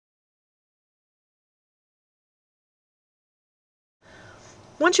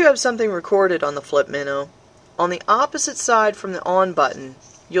Once you have something recorded on the Flip Minnow, on the opposite side from the on button,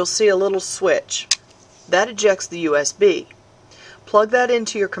 you'll see a little switch. That ejects the USB. Plug that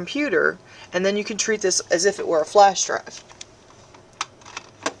into your computer, and then you can treat this as if it were a flash drive.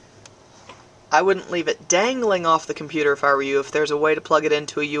 I wouldn't leave it dangling off the computer if I were you. If there's a way to plug it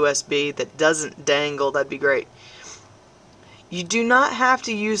into a USB that doesn't dangle, that'd be great. You do not have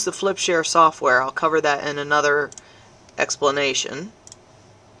to use the FlipShare software. I'll cover that in another explanation.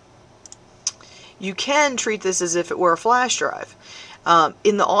 You can treat this as if it were a flash drive.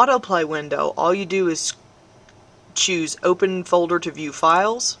 In the autoplay window, all you do is choose Open Folder to view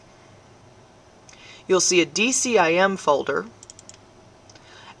files. You'll see a DCIM folder,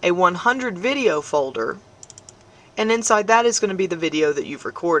 a 100 video folder, and inside that is going to be the video that you've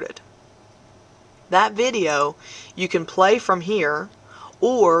recorded. That video you can play from here,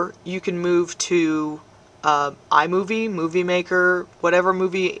 or you can move to iMovie, Movie Maker, whatever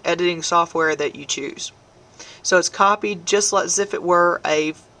movie editing software that you choose. So it's copied just as if it were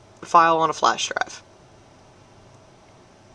a file on a flash drive.